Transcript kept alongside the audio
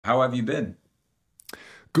How have you been?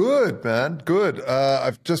 Good, man. Good.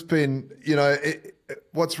 I've just been,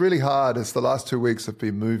 what's really hard is the last 2 weeks I've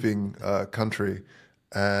been moving country,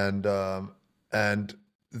 and and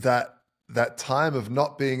that that time of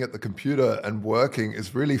not being at the computer and working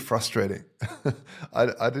is really frustrating.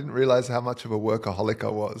 I didn't realize how much of a workaholic I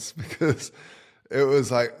was because it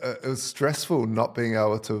was stressful not being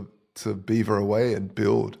able to beaver away and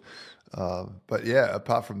build. But yeah,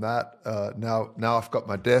 apart from that, now I've got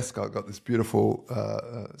my desk. I've got this beautiful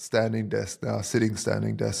standing desk now, sitting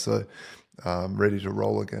standing desk. So I'm ready to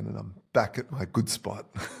roll again, and I'm back at my good spot.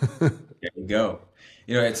 There you go.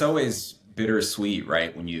 It's always bittersweet,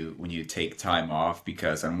 right? When you take time off,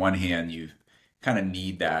 because on one hand you kind of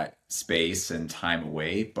need that space and time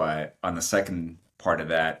away, but on the second part of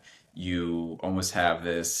that, you almost have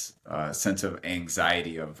this sense of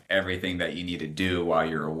anxiety of everything that you need to do while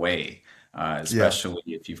you're away, Yeah, especially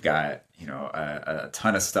if you've got, a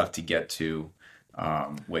ton of stuff to get to,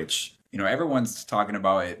 which, everyone's talking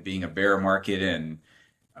about it being a bear market and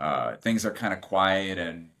things are kind of quiet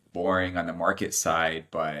and boring on the market side,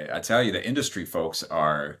 but I tell you, the industry folks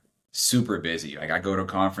are super busy. Like I go to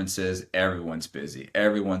conferences, everyone's busy.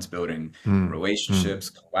 Everyone's building mm, mm, relationships,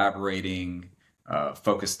 collaborating,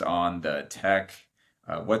 focused on the tech.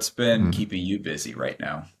 What's been mm. keeping you busy right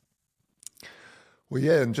now? Well,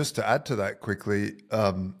 yeah, and just to add to that quickly,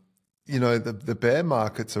 the bear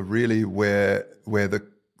markets are really where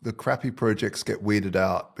the crappy projects get weeded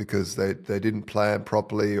out because they didn't plan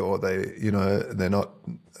properly, or they're not,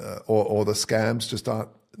 or the scams just aren't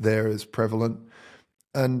there as prevalent.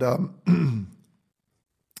 And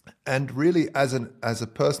and really, as a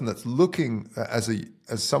person that's looking, as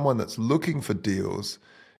someone that's looking for deals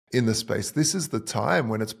in the space, this is the time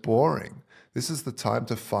when it's boring. This is the time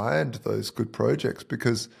to find those good projects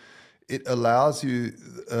because it allows you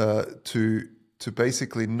to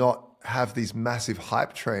basically not have these massive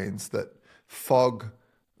hype trains that fog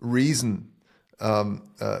reason.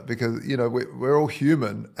 Because we're all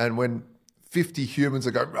human, and when 50 humans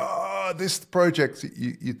are going, oh, this project,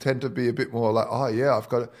 you tend to be a bit more like, oh yeah, I've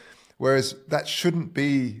got it. Whereas that shouldn't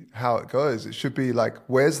be how it goes. It should be like,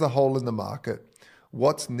 where's the hole in the market?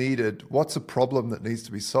 What's needed? What's a problem that needs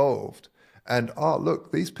to be solved? And oh,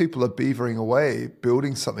 look, these people are beavering away,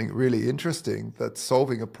 building something really interesting that's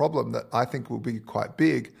solving a problem that I think will be quite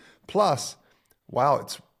big. Plus, wow,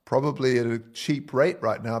 it's probably at a cheap rate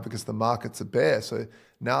right now because the markets are bare. So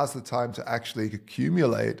now's the time to actually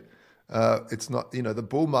accumulate. It's not, the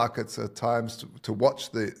bull markets are times to watch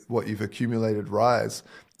what you've accumulated rise,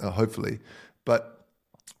 hopefully. But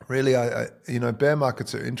really, bear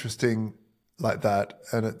markets are interesting like that,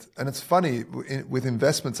 and it's funny with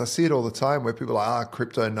investments. I see it all the time where people are like,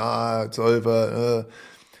 crypto, nah, it's over.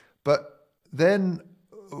 But then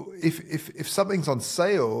if something's on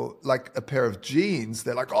sale, like a pair of jeans,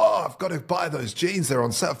 they're like, oh, I've got to buy those jeans. They're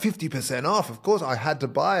on sale, 50% off. Of course, I had to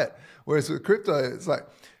buy it. Whereas with crypto, it's like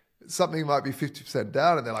something might be 50%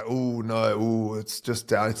 down, and they're like, oh no, oh, it's just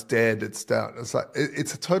down, it's dead, it's down. It's like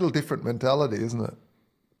it's a total different mentality, isn't it?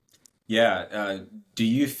 Yeah, do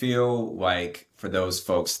you feel like for those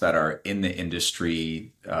folks that are in the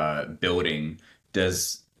industry building,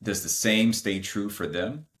 does the same stay true for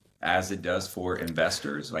them as it does for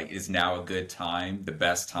investors? Like, is now a good time, the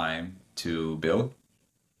best time to build?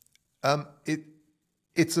 Um, it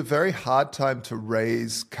it's a very hard time to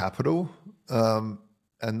raise capital,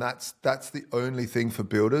 and that's the only thing for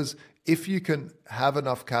builders. If you can have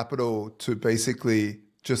enough capital to basically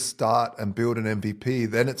just start and build an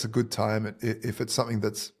MVP, then it's a good time if it's something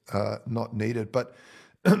that's not needed. But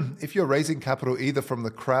if you're raising capital either from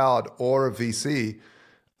the crowd or a VC,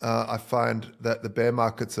 I find that the bear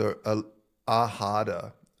markets are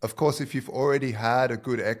harder. Of course, if you've already had a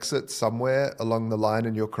good exit somewhere along the line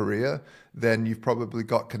in your career, then you've probably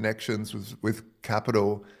got connections with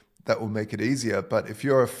capital that will make it easier. But if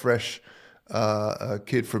you're a fresh a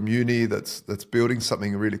kid from uni that's building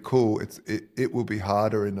something really cool, it will be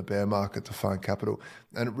harder in the bear market to find capital.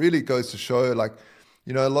 And it really goes to show, like,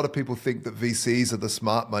 a lot of people think that VCs are the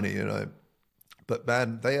smart money, but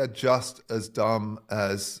man, they are just as dumb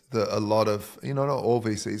as a lot of, not all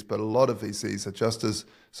VCs, but a lot of VCs are just as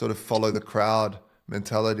sort of follow the crowd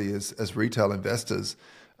mentality as retail investors.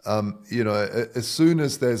 As soon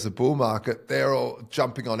as there's a bull market, they're all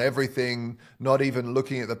jumping on everything, not even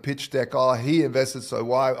looking at the pitch deck. Oh, he invested, so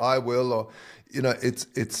why I will? Or,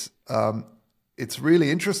 it's really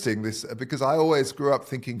interesting this because I always grew up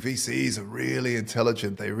thinking VCs are really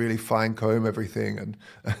intelligent. They really fine comb everything, and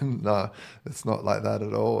it's not like that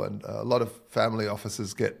at all. And a lot of family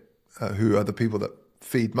offices who are the people that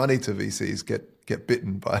feed money to VCs get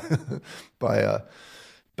bitten by by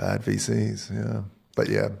Bad VCs, yeah. But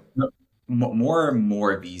yeah, More and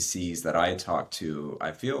more VCs that I talk to,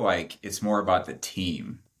 I feel like it's more about the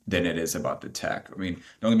team than it is about the tech. I mean,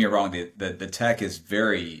 don't get me wrong, the tech is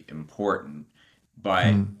very important, but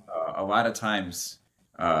mm, a lot of times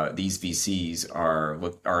these VCs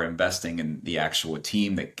are investing in the actual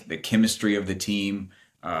team, the chemistry of the team.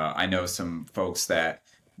 I know some folks that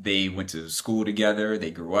they went to school together,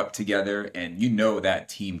 they grew up together, and you know that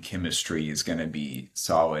team chemistry is going to be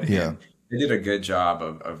solid. yeah. And they did a good job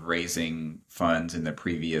of raising funds in the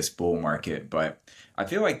previous bull market, but I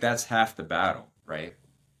feel like that's half the battle, right?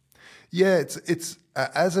 Yeah,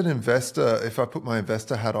 as an investor, if I put my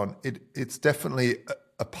investor hat on, it's definitely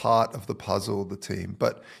a part of the puzzle, the team.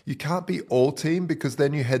 But you can't be all team because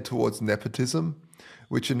then you head towards nepotism,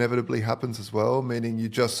 which inevitably happens as well, meaning you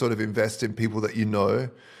just sort of invest in people that you know.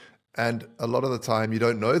 And a lot of the time, you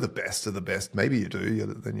don't know the best of the best. Maybe you do,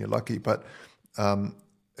 then you're lucky. But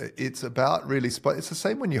it's about really, it's the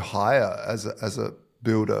same when you hire as a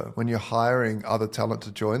builder. When you're hiring other talent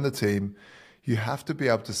to join the team, you have to be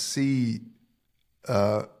able to see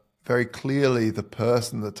very clearly the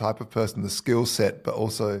person, the type of person, the skill set, but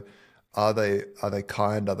also are they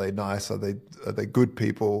kind, are they nice, are they good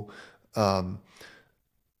people, and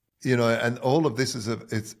all of this is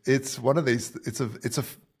it's one of these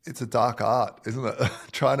it's a dark art, isn't it?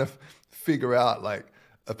 Trying to figure out like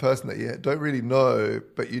a person that you don't really know,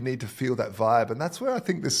 but you need to feel that vibe, and that's where I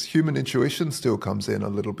think this human intuition still comes in a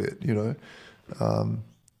little bit.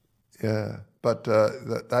 Yeah, but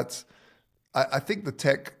I think the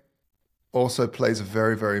tech also plays a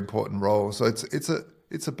very, very important role. So it's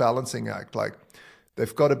a balancing act. Like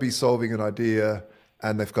they've got to be solving an idea,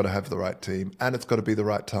 and they've got to have the right team, and it's got to be the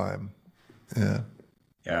right time. Yeah.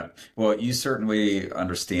 Yeah. Well, you certainly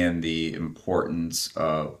understand the importance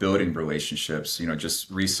of building relationships.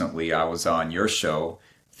 Just recently I was on your show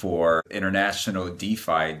for International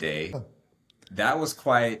DeFi Day. That was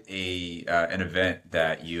quite a an event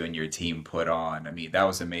that you and your team put on. I mean, that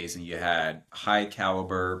was amazing. You had high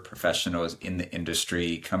caliber professionals in the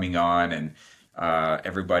industry coming on, and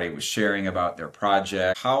everybody was sharing about their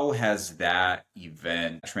project. How has that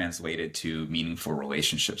event translated to meaningful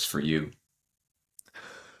relationships for you?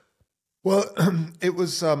 Well, it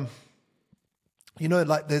was like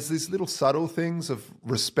there's these little subtle things of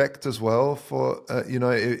respect as well for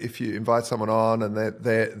if you invite someone on and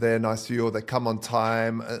they're nice to you or they come on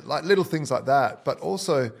time, like little things like that. But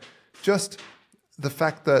also just the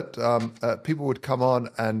fact that people would come on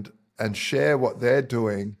and share what they're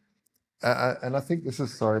doing. And I think this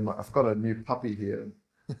is sorry, I've got a new puppy here.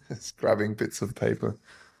 It's grabbing bits of paper.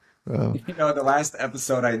 The last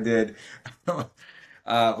episode I did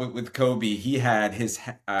with Kobe, he had his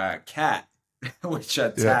cat, which Yeah,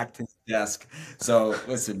 attacked his desk. So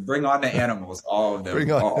listen, bring on the animals, all of bring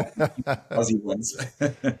them, on. all fuzzy ones.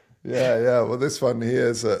 Yeah, yeah. Well, this one here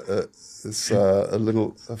is a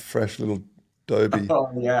fresh little Dobie. Oh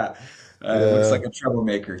yeah, looks Yeah, like a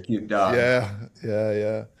troublemaker, cute dog. yeah, yeah,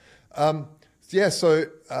 yeah. Um, yeah. So,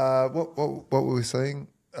 what were we saying?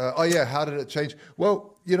 Oh, yeah. How did it change?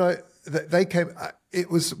 Well, they came. It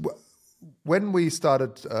was when we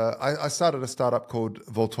started. I started a startup called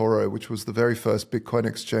Voltoro, which was the very first Bitcoin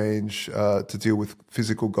exchange to deal with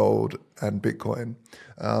physical gold and Bitcoin,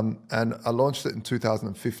 and I launched it in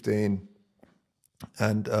 2015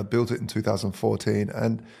 and built it in 2014,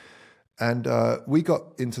 and we got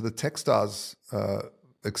into the Techstars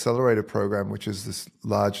accelerator program, which is this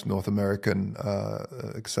large North American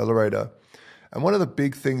accelerator. And one of the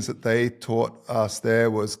big things that they taught us there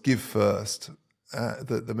was give first,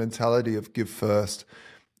 the mentality of give first,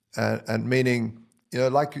 and meaning,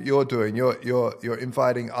 like you're doing, you're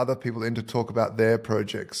inviting other people in to talk about their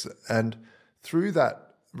projects, and through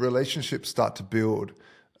that, relationships start to build.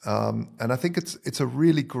 And I think it's a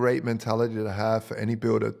really great mentality to have for any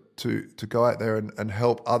builder to go out there and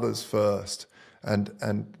help others first,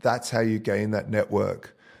 and that's how you gain that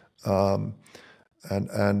network.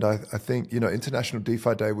 And I think International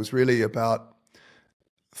DeFi Day was really about,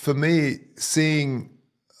 for me, seeing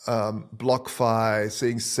BlockFi,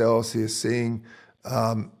 seeing Celsius, seeing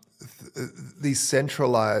these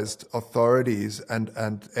centralized authorities and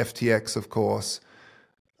FTX, of course,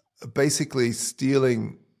 basically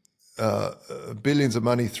stealing billions of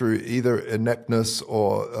money through either ineptness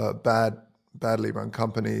or badly run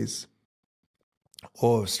companies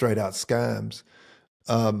or straight out scams.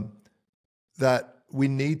 That we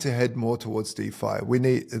need to head more towards DeFi. We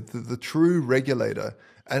need the true regulator.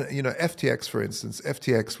 And, FTX, for instance,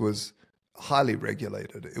 FTX was highly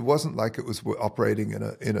regulated. It wasn't like it was operating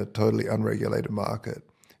in a totally unregulated market.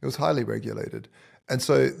 It was highly regulated. And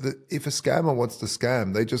so if a scammer wants to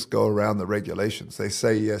scam, they just go around the regulations. They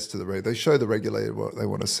say yes to they show the regulator what they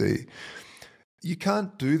want to see. You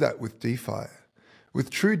can't do that with DeFi. With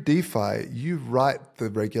true DeFi, you write the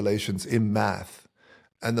regulations in math,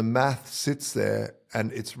 and the math sits there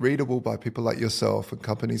and it's readable by people like yourself and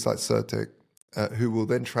companies like Certec, who will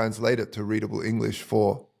then translate it to readable English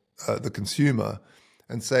for the consumer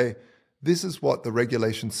and say, this is what the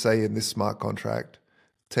regulations say in this smart contract.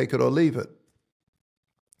 Take it or leave it.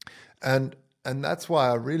 And that's why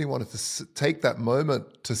I really wanted to take that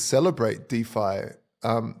moment to celebrate DeFi.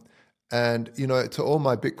 And, you know, to all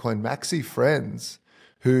my Bitcoin maxi friends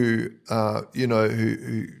who, you know,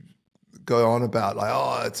 who go on about like,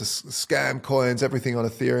 oh, it's a scam coins, everything on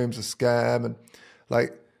Ethereum's a scam. And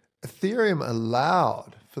like Ethereum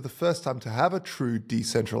allowed for the first time to have a true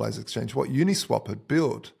decentralized exchange, what Uniswap had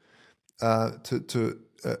built, to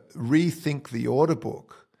rethink the order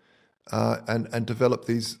book and develop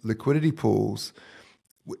these liquidity pools.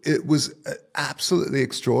 It was absolutely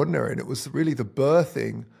extraordinary. And it was really the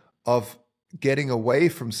birthing of getting away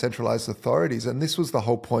from centralized authorities. And this was the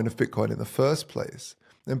whole point of Bitcoin in the first place.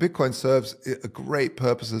 And Bitcoin serves great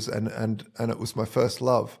purposes, and it was my first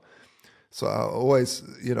love. So I always,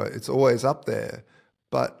 you know, it's always up there.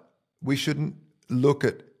 But we shouldn't look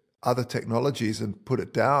at other technologies and put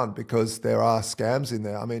it down because there are scams in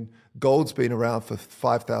there. I mean, gold's been around for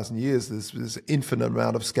 5,000 years. There's an infinite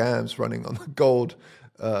amount of scams running on the gold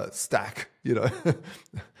stack, you know,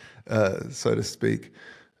 so to speak.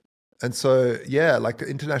 And so, yeah, like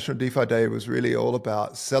International DeFi Day was really all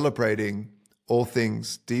about celebrating all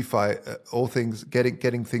things DeFi, all things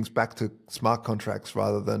getting things back to smart contracts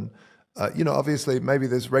rather than, you know, obviously maybe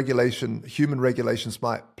there's regulation, human regulations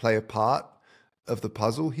might play a part of the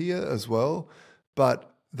puzzle here as well.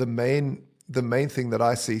 But the main thing that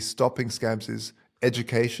I see stopping scams is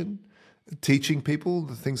education, teaching people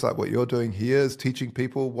the things like what you're doing here is teaching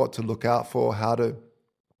people what to look out for, how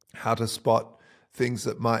to spot things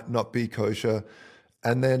that might not be kosher,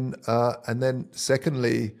 and then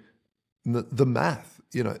secondly, the math.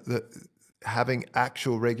 You know, having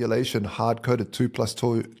actual regulation hard coded 2 +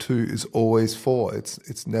 2 is always 4.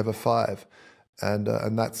 It's never 5, and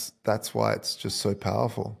that's why it's just so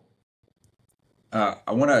powerful. I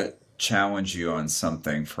want to challenge you on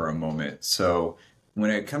something for a moment. So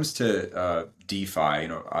when it comes to DeFi, you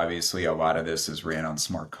know, obviously a lot of this is ran on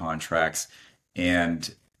smart contracts,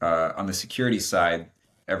 and on the security side,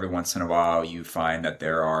 every once in a while you find that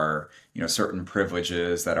there are, you know, certain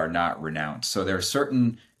privileges that are not renounced. So there are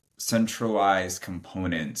certain centralized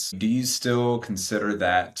components. Do you still consider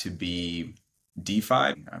that to be DeFi?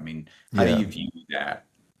 I mean, how do Yeah. you view that?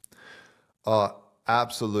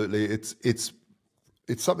 Absolutely. It's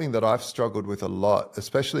something that I've struggled with a lot,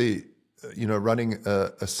 especially, you know, running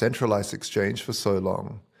a centralized exchange for so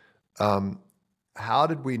long. How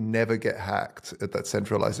did we never get hacked at that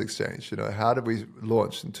centralized exchange? You know, how did we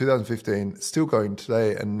launch in 2015, still going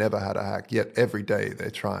today, and never had a hack? Yet every day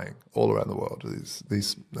they're trying all around the world,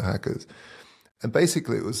 these hackers. And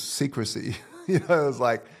basically it was secrecy. You know, it was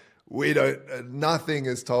like, nothing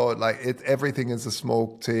is told, like everything is a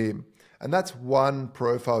small team. And that's one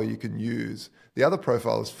profile you can use. The other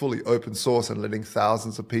profile is fully open source and letting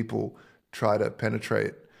thousands of people try to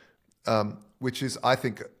penetrate, which is, I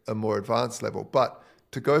think, a more advanced level. But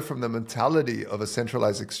to go from the mentality of a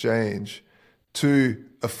centralized exchange to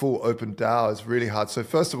a full open DAO is really hard. So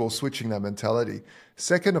first of all, switching that mentality.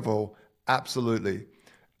 Second of all, absolutely.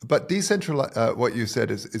 But decentralized, what you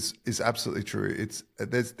said is absolutely true.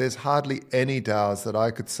 There's hardly any DAOs that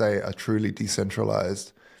I could say are truly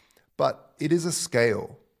decentralized, but it is a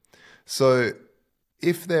scale. So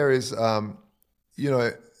if there is, you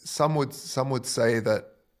know, some would say that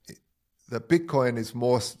Bitcoin is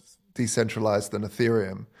more decentralized than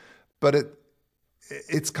Ethereum, but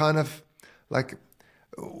it's kind of like,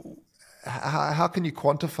 how can you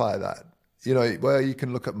quantify that? You know, well, you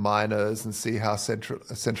can look at miners and see how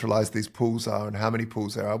centralized these pools are and how many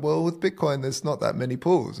pools there are. Well, with Bitcoin, there's not that many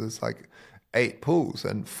pools. There's like 8 pools,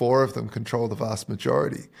 and 4 of them control the vast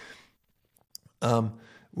majority.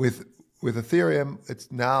 With Ethereum,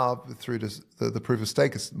 it's now through the proof of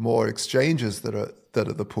stake, it's more exchanges that are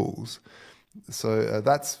the pools. So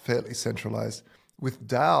that's fairly centralized. With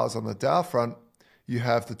DAOs, on the DAO front, you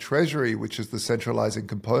have the treasury, which is the centralizing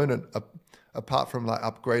component, apart from like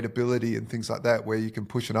upgradability and things like that, where you can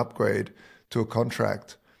push an upgrade to a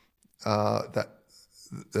contract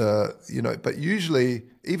you know, but usually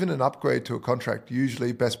even an upgrade to a contract,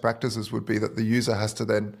 usually best practices would be that the user has to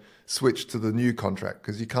then switch to the new contract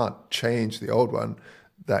because you can't change the old one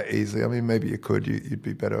that easily. I mean, maybe you could, you'd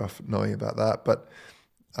be better off knowing about that. But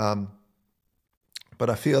But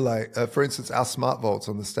I feel like, for instance, our smart vaults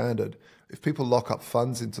on the standard, if people lock up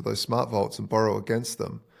funds into those smart vaults and borrow against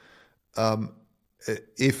them,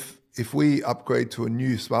 if we upgrade to a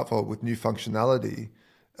new smart vault with new functionality,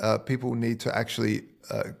 people need to actually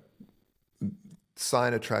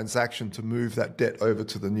sign a transaction to move that debt over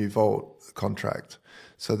to the new vault contract.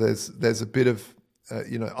 So there's a bit of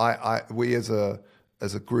we as a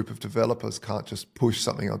group of developers can't just push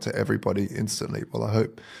something onto everybody instantly. Well, I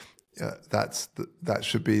hope that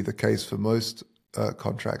should be the case for most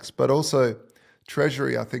contracts. But also,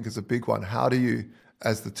 treasury, I think, is a big one. How do you,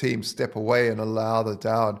 as the team, step away and allow the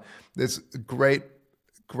DAO? There's great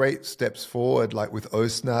steps forward, like with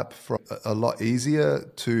OSNAP, for a lot easier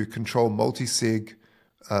to control multi-sig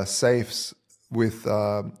safes with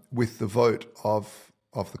the vote of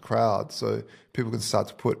the crowd. So people can start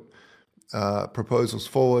to put proposals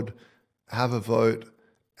forward, have a vote,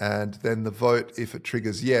 and then the vote, if it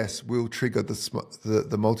triggers yes, will trigger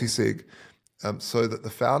the multi-sig, so that the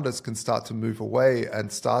founders can start to move away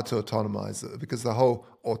and start to autonomize it, because the whole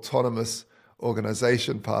autonomous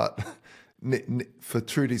organization part for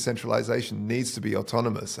true decentralization needs to be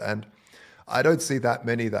autonomous. And I don't see that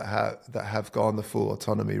many that have gone the full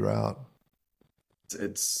autonomy route.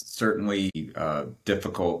 It's certainly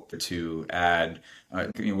difficult to add.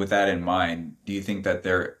 With that in mind, do you think that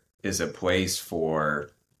there is a place for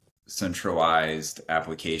centralized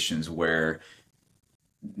applications where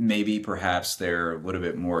maybe perhaps they're a little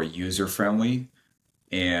bit more user friendly,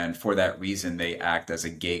 and for that reason they act as a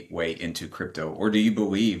gateway into crypto? Or do you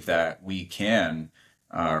believe that we can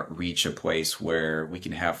reach a place where we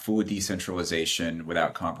can have full decentralization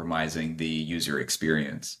without compromising the user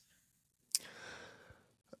experience?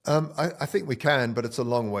 I think we can, but it's a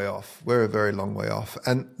long way off. We're a very long way off.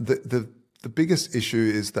 And the biggest issue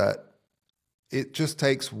is that it just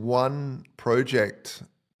takes one project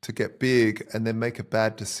to get big and then make a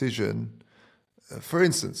bad decision. For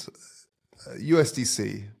instance,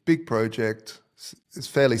 USDC, big project. It's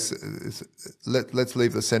fairly. Let's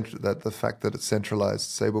leave the fact that it's centralized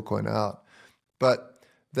stablecoin out, but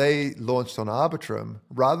they launched on Arbitrum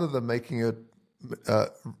rather than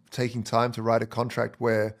taking time to write a contract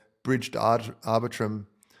where bridged Arbitrum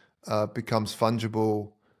becomes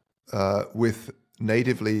fungible with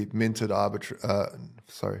natively minted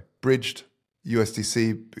bridged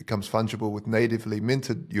USDC becomes fungible with natively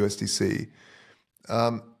minted USDC.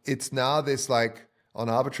 It's now this, like, on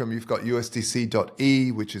Arbitrum, you've got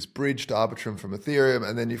USDC.E, which is bridged Arbitrum from Ethereum,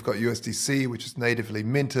 and then you've got USDC, which is natively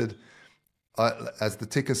minted as the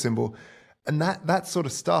ticker symbol. And that sort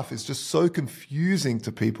of stuff is just so confusing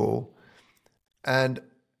to people. And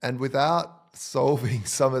without solving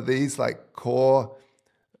some of these, like, core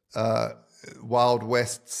Wild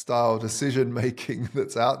West style decision making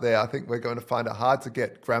that's out there, I think we're going to find it hard to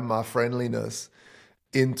get grandma friendliness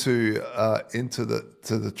into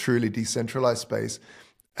the truly decentralized space.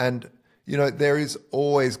 And there is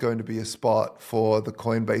always going to be a spot for the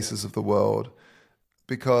Coinbases of the world,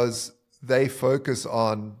 because they focus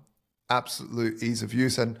on absolute ease of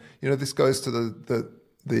use. And this goes to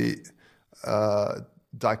the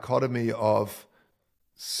dichotomy of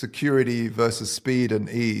security versus speed and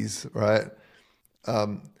ease, right?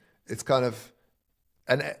 It's kind of,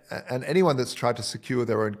 and anyone that's tried to secure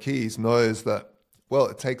their own keys knows that, well,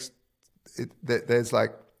 it takes there's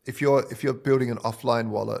like, if you're building an offline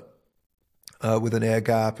wallet with an air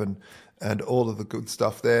gap and all of the good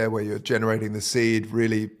stuff there, where you're generating the seed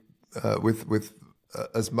really with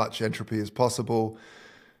as much entropy as possible,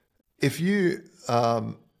 if you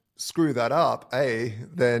screw that up,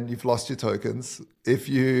 then you've lost your tokens. If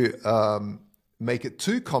you make it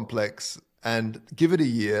too complex and give it a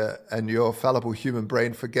year, and your fallible human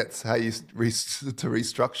brain forgets how to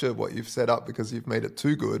restructure what you've set up because you've made it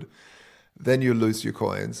too good, then you lose your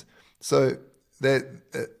coins. So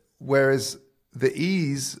whereas the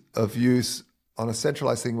ease of use on a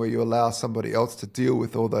centralized thing where you allow somebody else to deal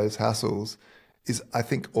with all those hassles is, I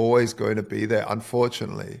think, always going to be there,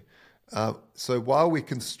 unfortunately. So while we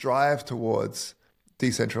can strive towards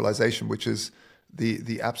decentralization, which is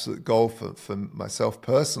the absolute goal for myself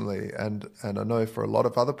personally, and I know for a lot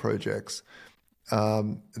of other projects,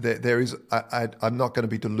 there is, I'm not going to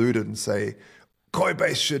be deluded and say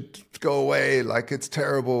Coinbase should go away, like it's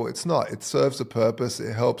terrible. It's not. It serves a purpose.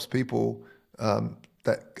 It helps people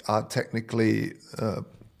that aren't technically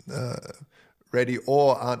ready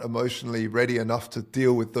or aren't emotionally ready enough to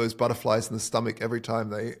deal with those butterflies in the stomach every time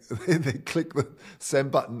they click the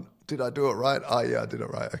send button. Did I do it right? Oh, yeah, I did it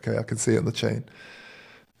right. Okay, I can see it on the chain.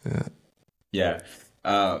 Yeah.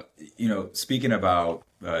 Speaking about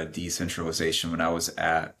decentralization, when I was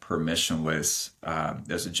at Permissionless,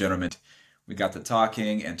 there's a gentleman, we got to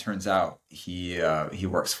talking, and turns out he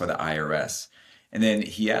works for the IRS. And then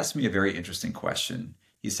he asked me a very interesting question.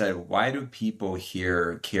 He said, "Why do people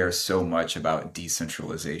here care so much about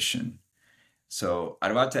decentralization?" So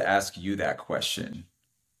I'd about to ask you that question.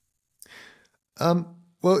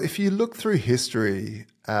 Well, if you look through history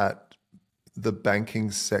at the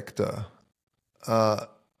banking sector, uh,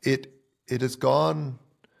 it it has gone.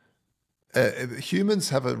 Humans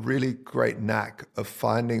have a really great knack of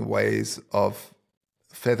finding ways of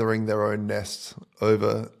feathering their own nests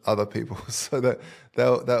over other people, so that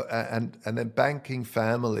they'll and then banking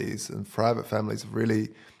families and private families have really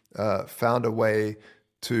found a way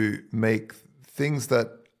to make things that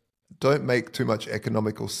don't make too much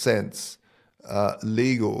economical sense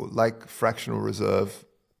legal, like fractional reserve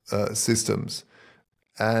systems,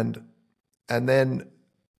 and and then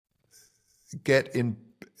get in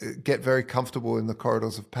get very comfortable in the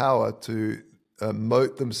corridors of power to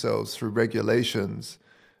moat themselves through regulations.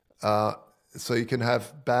 So you can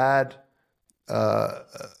have bad. Uh,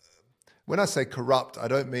 when I say corrupt, I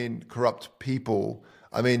don't mean corrupt people.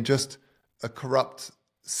 I mean just a corrupt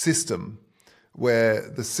system where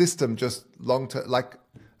the system just long term, like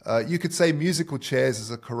you could say musical chairs is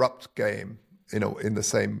a corrupt game, in the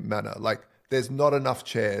same manner. Like there's not enough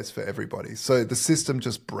chairs for everybody, so the system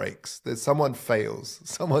just breaks. There's someone fails,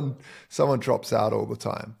 someone drops out all the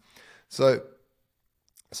time. So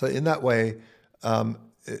in that way,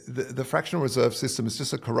 the fractional reserve system is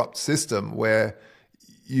just a corrupt system where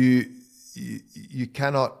you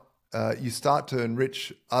cannot you start to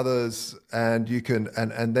enrich others, and you can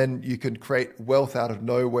and then you can create wealth out of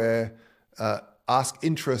nowhere, ask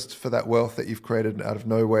interest for that wealth that you've created out of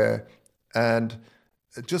nowhere, and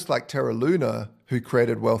just like Terra Luna, who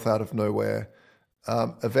created wealth out of nowhere,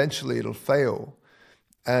 eventually it'll fail.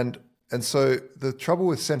 And so the trouble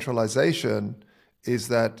with centralization is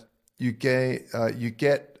that you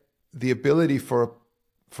get the ability for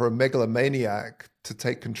a megalomaniac to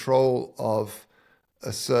take control of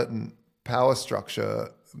a certain power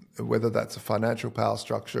structure, whether that's a financial power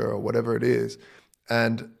structure or whatever it is,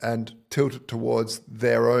 and tilt it towards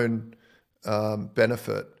their own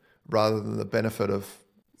benefit rather than the benefit of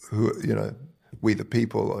we the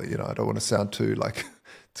people. Or, I don't want to sound too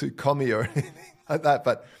too commie or anything like that,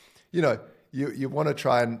 but you want to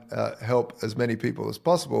try and help as many people as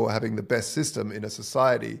possible, having the best system in a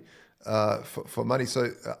society for money. So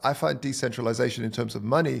I find decentralization in terms of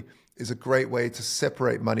money is a great way to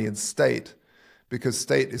separate money and state, because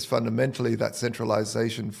state is fundamentally that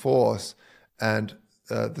centralization force, and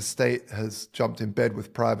the state has jumped in bed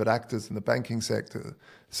with private actors in the banking sector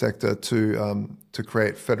to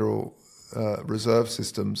create federal reserve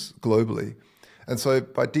systems globally. And so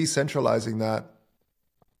by decentralizing that,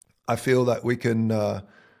 I feel that we can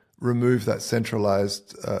remove that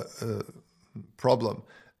centralized problem.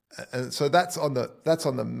 And so that's on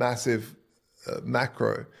the massive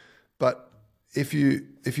macro. But if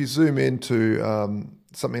you zoom into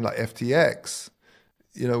something like FTX,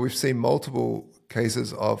 we've seen multiple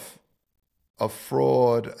cases of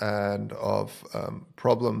fraud and of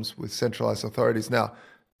problems with centralized authorities. Now,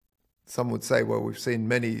 some would say, well, we've seen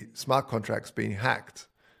many smart contracts being hacked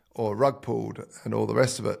or rug pulled and all the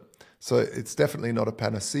rest of it. So it's definitely not a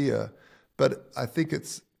panacea, but I think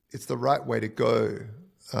it's the right way to go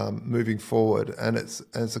moving forward. And it's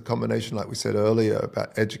a combination, like we said earlier,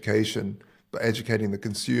 about education, but educating the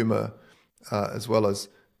consumer, as well as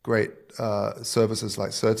great services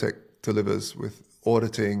like Certec delivers with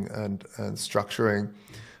auditing and structuring,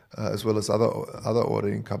 as well as other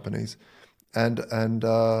auditing companies, and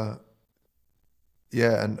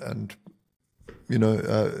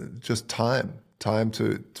just time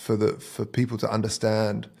for people to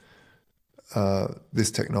understand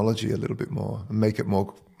this technology a little bit more and make it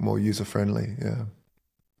more user friendly. Yeah.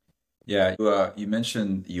 Yeah, you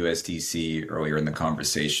mentioned USDC earlier in the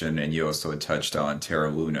conversation, and you also touched on Terra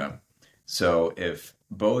Luna. So if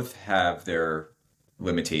both have their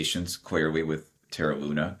limitations clearly with Terra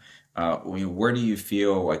Luna, where do you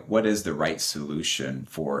feel like what is the right solution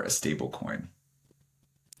for a stablecoin?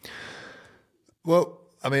 Well,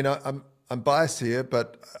 I mean, I'm biased here,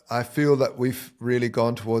 but I feel that we've really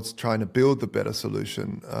gone towards trying to build the better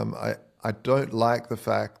solution. I don't like the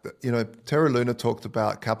fact that, Terra Luna talked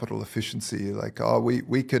about capital efficiency, like,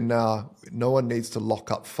 we can now, no one needs to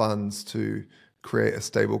lock up funds to create a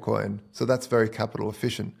stable coin. So that's very capital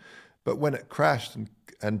efficient. But when it crashed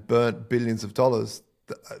and burnt billions of dollars,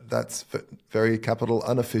 that's very capital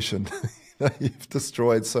inefficient. You've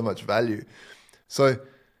destroyed so much value. So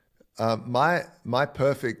my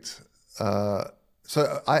perfect,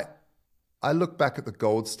 so I look back at the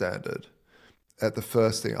gold standard. at the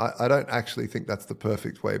first thing. I don't actually think that's the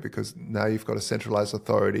perfect way, because now you've got a centralized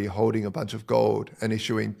authority holding a bunch of gold and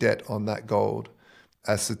issuing debt on that gold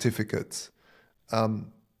as certificates.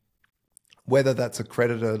 Whether that's a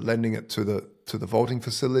creditor lending it to the vaulting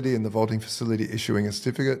facility and the vaulting facility issuing a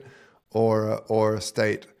certificate, or a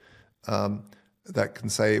state that can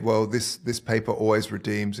say, well, this paper always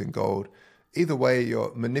redeems in gold. Either way,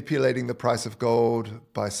 you're manipulating the price of gold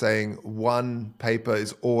by saying one paper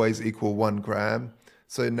is always equal 1 gram.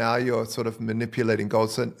 So now you're sort of manipulating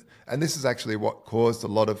gold. So, and this is actually what caused a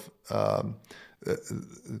lot of,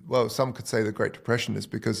 well, some could say the Great Depression, is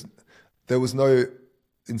because there was no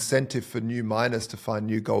incentive for new miners to find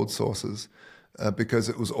new gold sources, because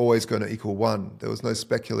it was always going to equal 1. There was no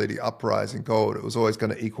speculative uprise in gold. It was always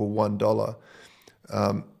going to equal $1.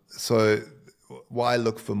 So why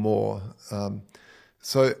look for more?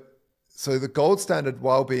 So the gold standard,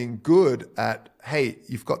 while being good at, hey,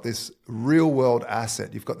 you've got this real world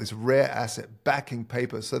asset, you've got this rare asset backing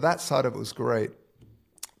paper. So that side of it was great.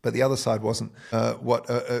 But the other side wasn't. What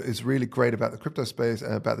is really great about the crypto space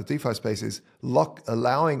and about the DeFi space is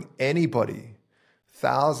allowing anybody,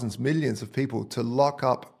 thousands, millions of people, to lock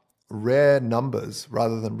up rare numbers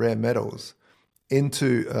rather than rare metals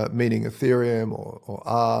into, meaning Ethereum or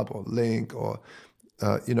ARB or Link or,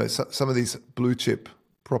 some of these blue chip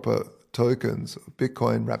proper tokens,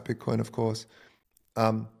 Bitcoin, wrap Bitcoin, of course,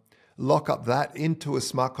 lock up that into a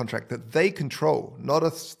smart contract that they control, not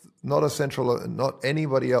a central, not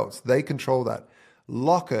anybody else. They control that.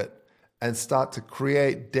 Lock it and start to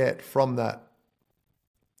create debt from that,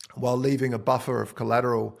 while leaving a buffer of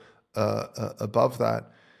collateral above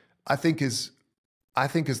that. I think is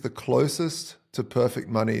the closest to perfect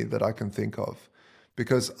money that I can think of,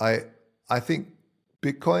 because I think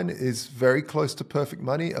Bitcoin is very close to perfect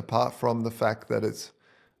money, apart from the fact that it's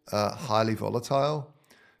highly volatile.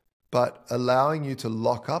 But allowing you to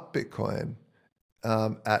lock up Bitcoin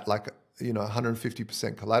at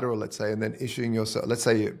 150% collateral, let's say, and then issuing yourself, let's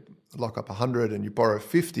say you lock up 100 and you borrow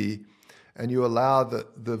 50, and you allow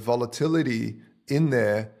the volatility in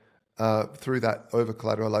there through that over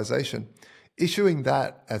collateralization, issuing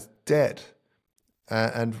that as debt,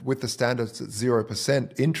 and with the standards at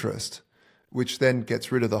 0% interest, which then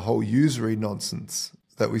gets rid of the whole usury nonsense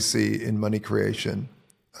that we see in money creation,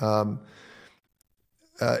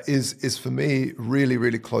 is for me really,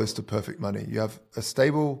 really close to perfect money. You have a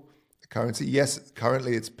stable currency. Yes,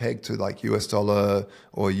 currently it's pegged to like US dollar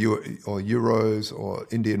or euros or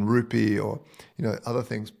Indian rupee or other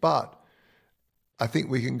things, but I think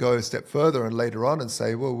we can go a step further and later on and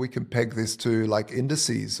say, well, we can peg this to like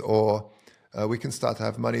indices, or we can start to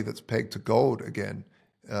have money that's pegged to gold again,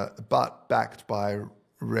 but backed by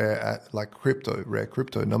rare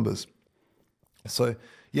crypto numbers. So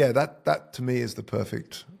yeah, that to me is the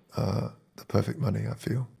perfect money, I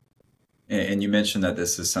feel. And you mentioned that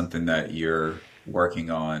this is something that you're working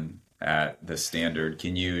on at the standard.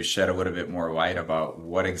 Can you shed a little bit more light about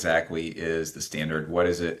what exactly is the standard? What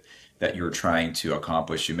is it that you're trying to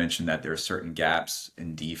accomplish? You mentioned that there are certain gaps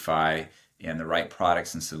in DeFi, and the right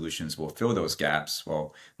products and solutions will fill those gaps.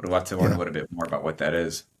 Well, would love to learn a little bit more about what that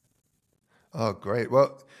is. Oh, great.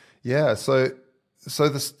 Well, yeah. So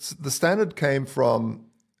the standard came from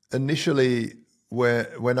initially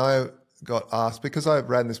when I got asked, because I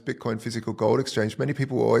ran this Bitcoin physical gold exchange. Many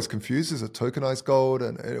people were always confused as a tokenized gold,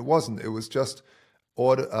 and it wasn't. It was just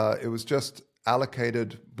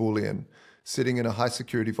allocated bullion sitting in a high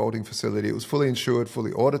security vaulting facility. It was fully insured,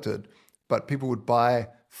 fully audited, but people would buy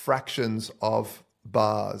fractions of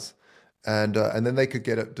bars, and then they could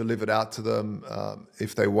get it delivered out to them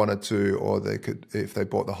if they wanted to, or they could, if they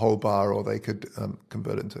bought the whole bar, or they could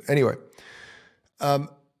convert it into. Anyway,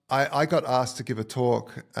 I got asked to give a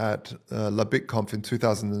talk at La BitConf in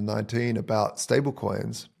 2019 about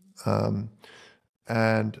stablecoins,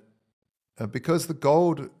 and because the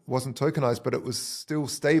gold wasn't tokenized, but it was still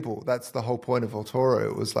stable. That's the whole point of Altoro.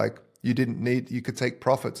 It was like you could take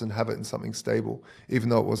profits and have it in something stable, even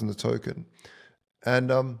though it wasn't a token. And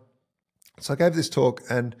so I gave this talk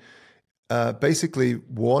and basically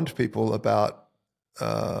warned people about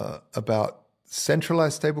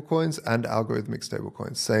centralized stablecoins and algorithmic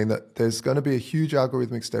stablecoins, saying that there's going to be a huge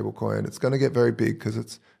algorithmic stablecoin. It's going to get very big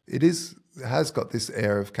because it has got this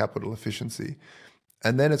air of capital efficiency,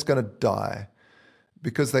 and then it's going to die,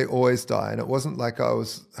 because they always die. And it wasn't like I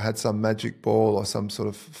had some magic ball or some sort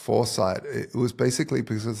of foresight. It was basically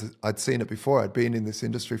because I'd seen it before. I'd been in this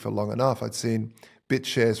industry for long enough. I'd seen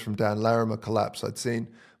BitShares from Dan Larimer collapse. I'd seen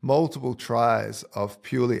multiple tries of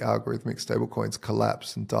purely algorithmic stablecoins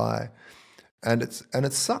collapse and die. And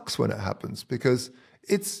it sucks when it happens, because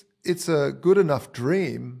it's a good enough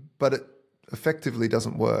dream, but effectively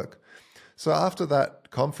doesn't work. So after that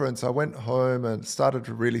conference, I went home and started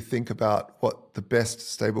to really think about what the best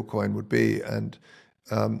stablecoin would be. And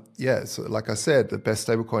so like I said, the best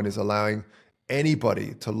stablecoin is allowing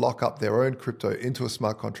anybody to lock up their own crypto into a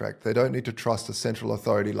smart contract. They don't need to trust a central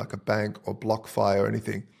authority like a bank or BlockFi or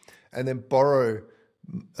anything, and then borrow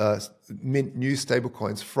mint new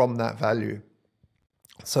stablecoins from that value.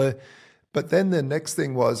 So, but then the next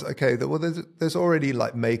thing was, okay, well, there's already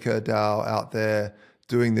like MakerDAO out there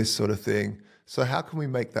doing this sort of thing. So how can we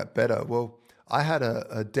make that better? Well, I had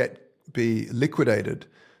a debt be liquidated,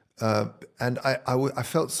 and I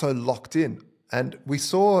felt so locked in. And we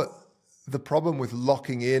saw the problem with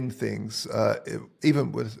locking in things,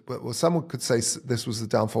 even with, well, someone could say this was the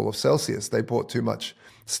downfall of Celsius. They bought too much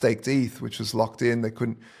staked ETH, which was locked in. They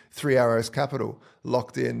couldn't, 3 Arrows Capital,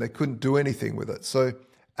 locked in. They couldn't do anything with it. So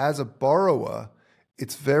as a borrower,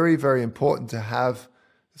 it's very, very important to have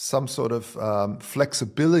some sort of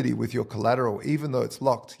flexibility with your collateral, even though it's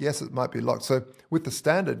locked. Yes, it might be locked. So with the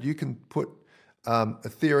standard, you can put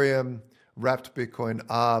Ethereum, Wrapped Bitcoin,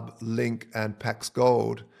 ARB, Link, and Pax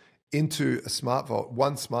Gold into a smart vault,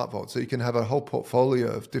 one smart vault. So you can have a whole portfolio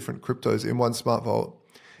of different cryptos in one smart vault,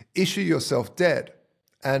 issue yourself debt.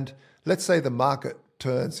 And let's say the market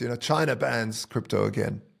turns, China bans crypto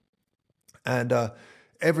again, and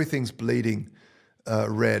everything's bleeding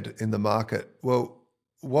red in the market. Well,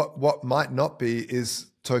 what might not be is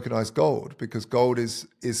tokenized gold, because gold is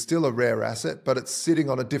still a rare asset, but it's sitting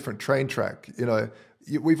on a different train track.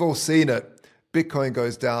 We've all seen it. Bitcoin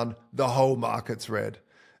goes down, the whole market's red.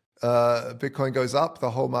 Bitcoin goes up,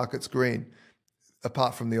 the whole market's green,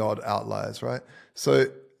 apart from the odd outliers, right? So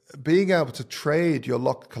being able to trade your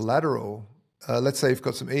locked collateral, let's say you've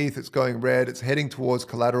got some ETH, it's going red, it's heading towards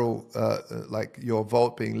collateral, like your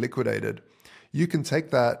vault being liquidated. You can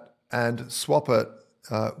take that and swap it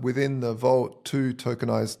within the vault to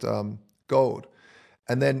tokenized gold.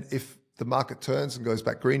 And then if the market turns and goes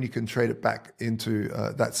back green, you can trade it back into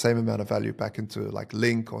that same amount of value back into like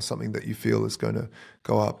Link or something that you feel is going to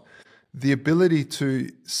go up. The ability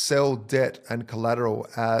to sell debt and collateral,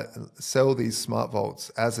 sell these smart vaults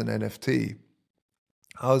as an NFT.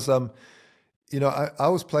 I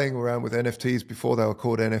was playing around with NFTs before they were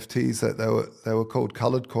called NFTs. That they were called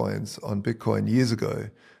colored coins on Bitcoin years ago,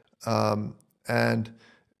 and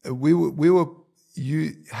we were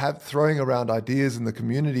throwing around ideas in the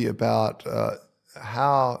community about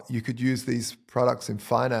how you could use these products in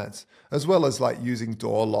finance, as well as like using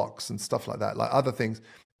door locks and stuff like that, like other things.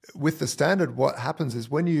 With the standard, what happens is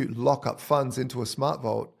when you lock up funds into a smart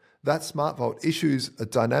vault, that smart vault issues a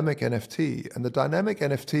dynamic NFT, and the dynamic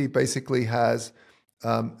NFT basically is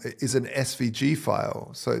an SVG file,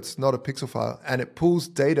 so it's not a pixel file, and it pulls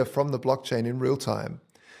data from the blockchain in real time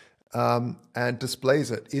and displays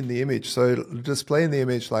it in the image. So it'll display in the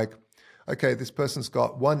image like, okay, this person's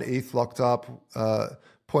got 1 ETH locked up,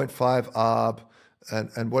 0.5 ARB,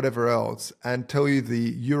 and whatever else, and tell you the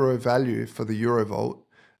euro value for the euro vault,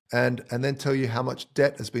 and then tell you how much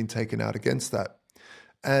debt has been taken out against that.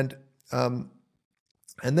 And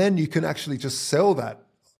then you can actually just sell that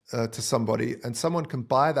to somebody, and someone can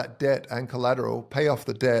buy that debt and collateral, pay off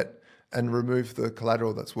the debt, and remove the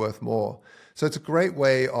collateral that's worth more. So it's a great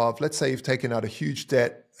way of, let's say you've taken out a huge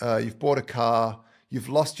debt, you've bought a car, you've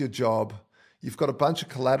lost your job, you've got a bunch of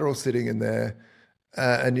collateral sitting in there,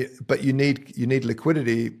 but you need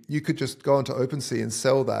liquidity. You could just go onto OpenSea and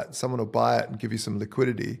sell that. Someone will buy it and give you some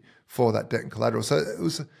liquidity for that debt and collateral. So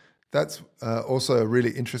that's also a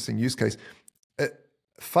really interesting use case.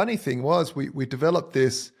 Funny thing was, we developed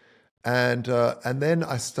this, and then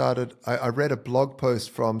I read a blog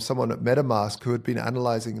post from someone at MetaMask who had been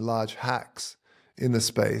analyzing large hacks in the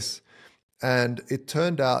space, and it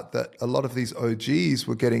turned out that a lot of these OGs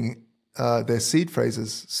were getting their seed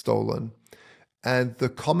phrases stolen, and the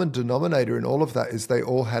common denominator in all of that is they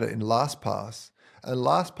all had it in LastPass. And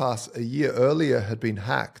LastPass a year earlier had been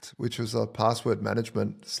hacked, which was a password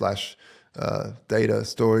management / data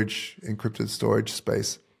storage, encrypted storage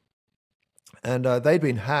space. And they'd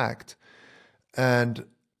been hacked, and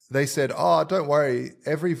they said, oh, don't worry,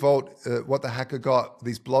 every vault, what the hacker got,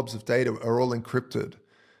 these blobs of data are all encrypted.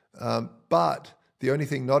 But the only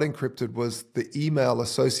thing not encrypted was the email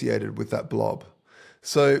associated with that blob.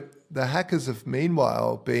 So the hackers have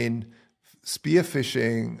meanwhile been spear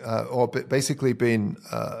phishing, or basically been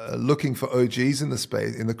looking for OGs in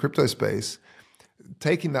the crypto space,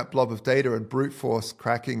 taking that blob of data and brute force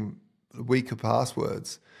cracking weaker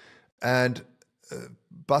passwords, and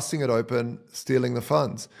busting it open, stealing the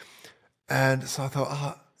funds. And so I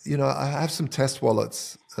thought, I have some test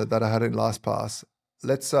wallets that I had in LastPass.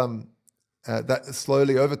 Let's that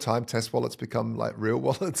slowly over time, test wallets become like real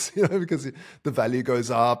wallets, because the value goes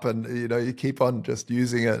up and, you keep on just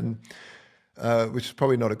using it, and, which is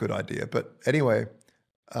probably not a good idea. But anyway,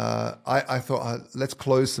 I thought, let's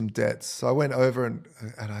close some debts. So I went over and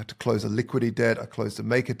I had to close a liquidity debt. I closed a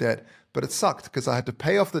maker debt, but it sucked because I had to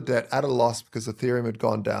pay off the debt at a loss because Ethereum had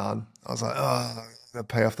gone down. I was like, oh, I'm going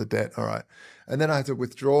to pay off the debt. All right. And then I had to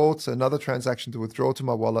withdraw to another transaction to withdraw to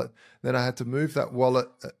my wallet. Then I had to move that wallet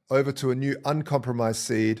over to a new uncompromised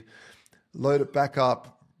seed, load it back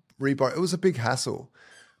up, rebar. It was a big hassle.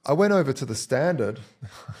 I went over to the standard.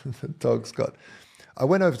 The dog's got. I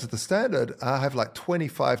went over to the standard. I have like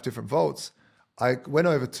 25 different vaults. I went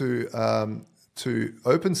over to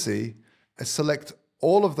OpenSea and select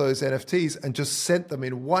all of those NFTs and just sent them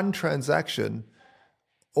in one transaction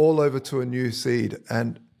all over to a new seed.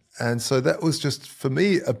 And so that was just, for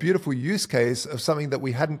me, a beautiful use case of something that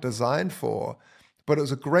we hadn't designed for. But it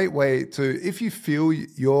was a great way to, if you feel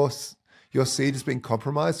your seed is being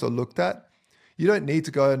compromised or looked at, you don't need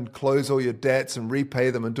to go and close all your debts and repay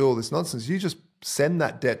them and do all this nonsense. You just send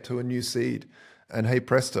that debt to a new seed, and hey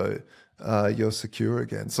presto, you're secure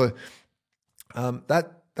again. So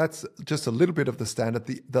that's just a little bit of the standard.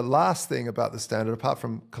 The last thing about the standard, apart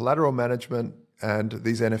from collateral management and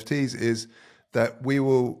these NFTs, is that we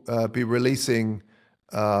will be releasing.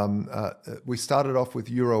 We started off with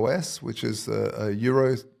EUROS, which is a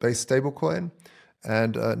euro-based stablecoin,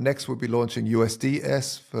 and next we'll be launching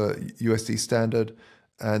USDS for USD standard,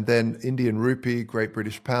 and then Indian rupee, Great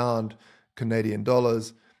British pound, Canadian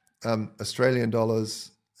dollars, Australian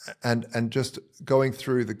dollars, and just going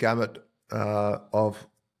through the gamut of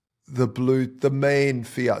the main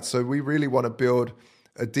fiat. So we really want to build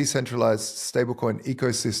a decentralized stablecoin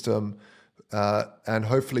ecosystem, and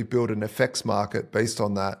hopefully build an FX market based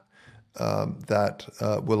on that, that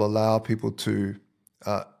will allow people to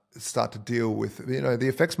start to deal with,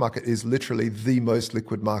 the FX market is literally the most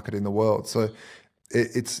liquid market in the world. So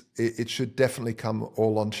it should definitely come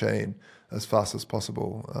all on chain as fast as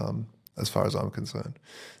possible, as far as I'm concerned.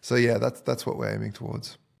 So yeah, that's what we're aiming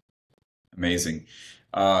towards. Amazing.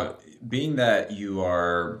 Being that you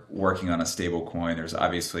are working on a stable coin, there's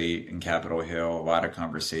obviously in Capitol Hill a lot of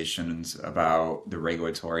conversations about the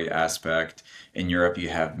regulatory aspect. In Europe, you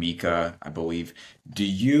have Mika, I believe. Do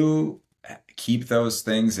you keep those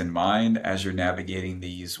things in mind as you're navigating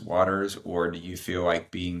these waters, or do you feel like,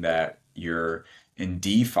 being that you're in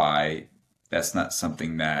DeFi, that's not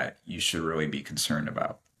something that you should really be concerned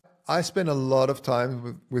about? I spend a lot of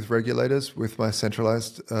time with regulators, with my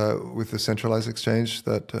with the centralized exchange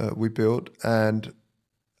that we built, and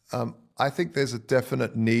I think there's a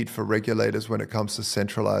definite need for regulators when it comes to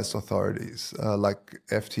centralized authorities like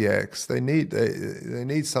FTX. They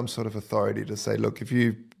need some sort of authority to say, look, if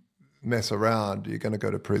you mess around, you're going to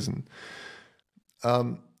go to prison,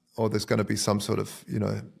 or there's going to be some sort of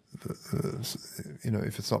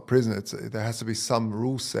if it's not prison, there has to be some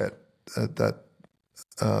rule set that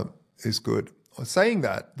is good. Saying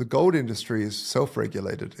that, the gold industry is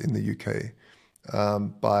self-regulated in the UK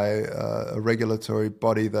by a regulatory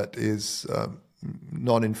body that is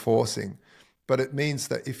non-enforcing. But it means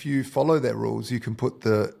that if you follow their rules, you can put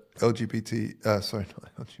the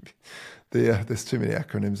there's too many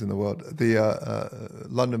acronyms in the world. The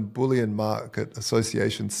London Bullion Market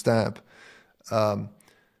Association stamp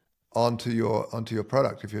onto your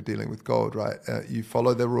product if you're dealing with gold, right? You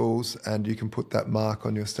follow the rules and you can put that mark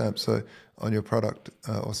on your stamp, so on your product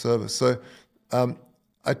or service. So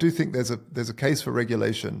I do think there's a case for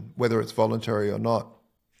regulation, whether it's voluntary or not.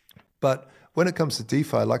 But when it comes to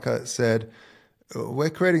DeFi, like I said, we're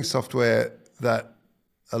creating software that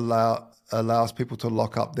allows people to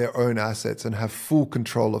lock up their own assets and have full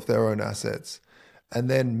control of their own assets, and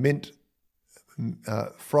then mint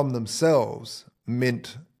from themselves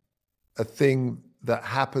a thing that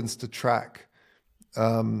happens to track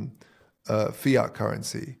fiat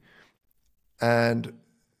currency. And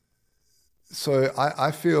so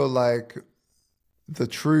I feel like the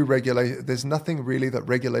true regulation, there's nothing really that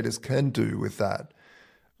regulators can do with that.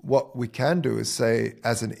 What we can do is say,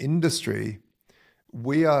 as an industry,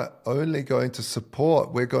 we're going to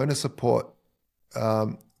support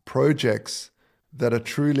projects that are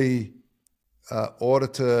truly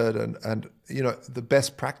audited and the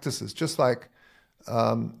best practices. Just like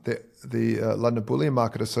the London Bullion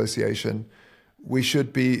Market Association, we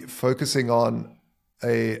should be focusing on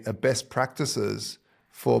a best practices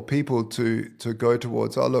for people to go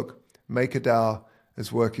towards. Oh, look, MakerDAO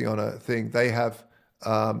is working on a thing. They have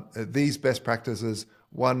these best practices.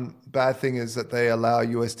 One bad thing is that they allow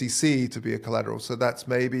USDC to be a collateral. So that's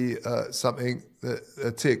maybe something,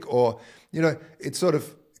 a tick, or, it sort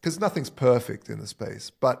of because nothing's perfect in the space,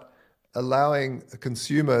 but allowing a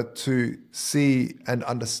consumer to see and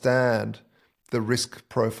understand the risk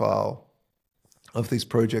profile of these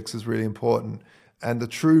projects is really important. And the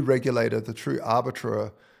true regulator, the true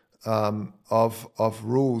arbiter of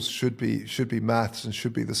rules should be maths and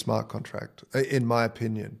should be the smart contract, in my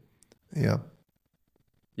opinion. Yeah.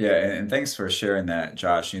 Yeah, and thanks for sharing that,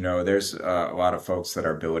 Josh. There's a lot of folks that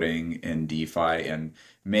are building in DeFi, and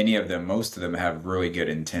many of them, most of them have really good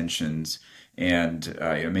intentions, and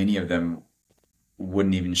many of them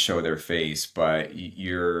wouldn't even show their face, but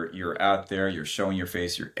you're out there, you're showing your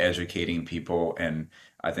face, you're educating people, and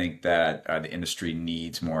I think that the industry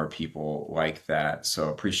needs more people like that. So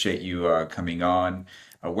appreciate you coming on.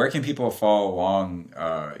 Where can people follow along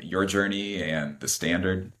your journey and the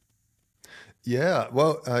standard? Yeah,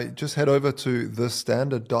 well, just head over to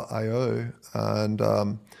thestandard.io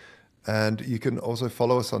and you can also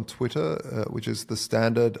follow us on Twitter, which is the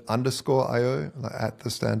standard underscore IO, like at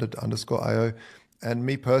the standard underscore IO. And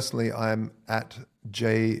me personally, I'm at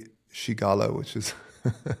J Scigala, which is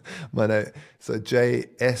my name. So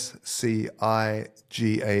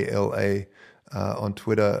JSCIGALA on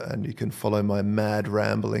Twitter, and you can follow my mad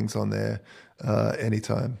ramblings on there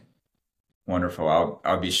anytime. Wonderful.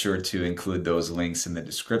 I'll be sure to include those links in the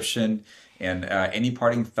description. And any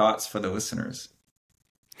parting thoughts for the listeners?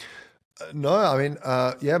 No, I mean,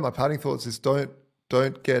 yeah, my parting thoughts is don't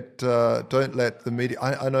let the media.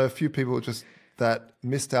 I know a few people just that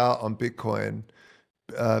missed out on Bitcoin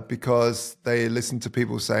because they listened to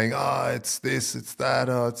people saying, "Ah, it's this, it's that,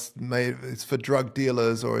 oh, it's for drug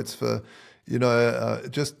dealers, or it's for,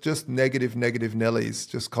 just negative Nellies,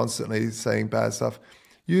 just constantly saying bad stuff."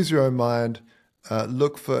 Use your own mind.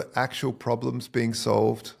 Look for actual problems being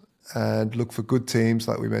solved, and look for good teams,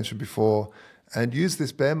 like we mentioned before, and use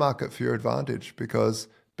this bear market for your advantage, because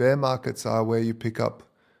bear markets are where you pick up.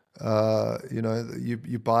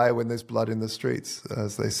 You buy when there's blood in the streets,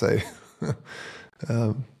 as they say.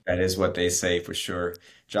 That is what they say for sure.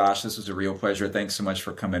 Josh, this was a real pleasure. Thanks so much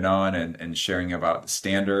for coming on and sharing about the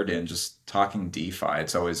standard and just talking DeFi.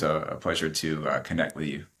 It's always a pleasure to connect with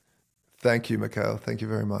you. Thank you, Mikhail. Thank you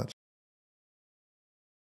very much.